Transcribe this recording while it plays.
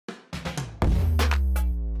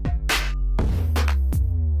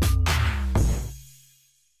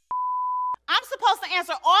gonna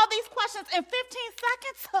answer all these questions in 15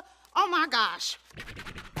 seconds? Oh my gosh.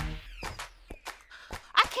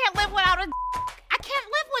 I can't live without a I can't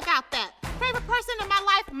live without that. Favorite person in my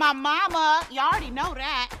life? My mama. You already know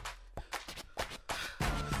that.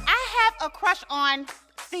 I have a crush on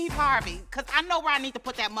Steve Harvey, because I know where I need to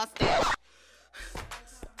put that mustache.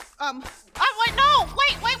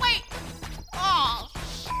 Wait. Oh,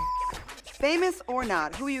 Famous or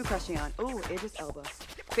not, who are you crushing on? Ooh, Idris Elba.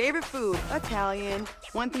 Favorite food? Italian.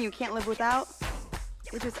 One thing you can't live without?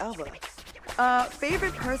 Idris Elba.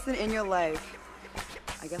 Favorite person in your life?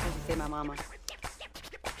 I guess I should say my mama.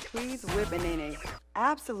 Please whip and nay-nay.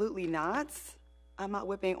 Absolutely not. I'm not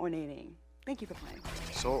whipping or nay-naying. Thank you for playing.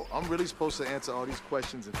 So I'm really supposed to answer all these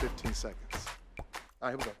questions in 15 seconds. All right,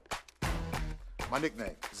 here we go. My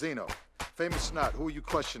nickname, Zeno. Famous or not, who are you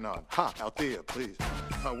crushing on? Ha, Althea, please.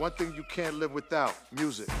 One thing you can't live without,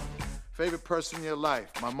 music. Favorite person in your life?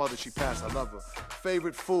 My mother, she passed, I love her.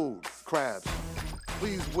 Favorite food? Crabs.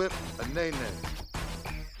 Please whip a nay-nay.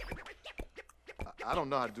 I don't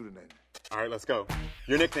know how to do the nay-nay. All right, let's go.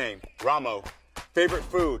 Your nickname, Ramo. Favorite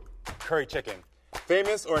food? Curry chicken.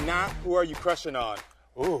 Famous or not, who are you crushing on?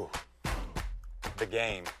 Ooh, the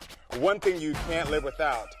game. One thing you can't live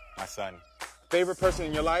without, my son. Favorite person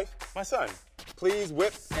in your life? My son. Please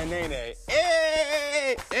whip and nay-nay.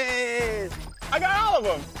 Hey! I got all of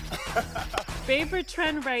them. Favorite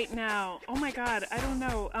trend right now? Oh my God, I don't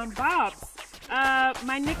know. Bob's.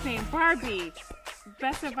 My nickname, Barbie.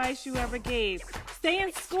 Best advice you ever gave. Stay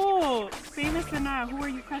in school. Famous or not, who are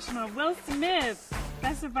you crushing on? Will Smith.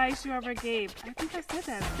 Best advice you ever gave. I think I said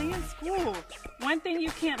that. Stay in school. One thing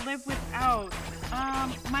you can't live without.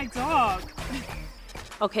 My dog.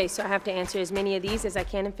 Okay, so I have to answer as many of these as I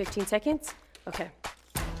can in 15 seconds? Okay.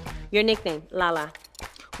 Your nickname, Lala.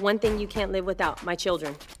 One thing you can't live without, my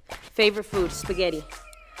children. Favorite food, spaghetti.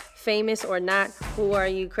 Famous or not, who are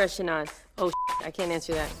you crushing on? Oh, I can't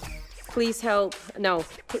answer that. Please help, no.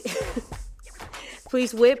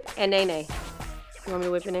 Please whip and nay-nay. You want me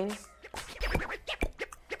to whip and nay-nay?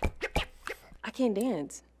 I can't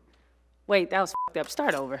dance. Wait, that was up.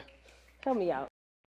 Start over. Help me out.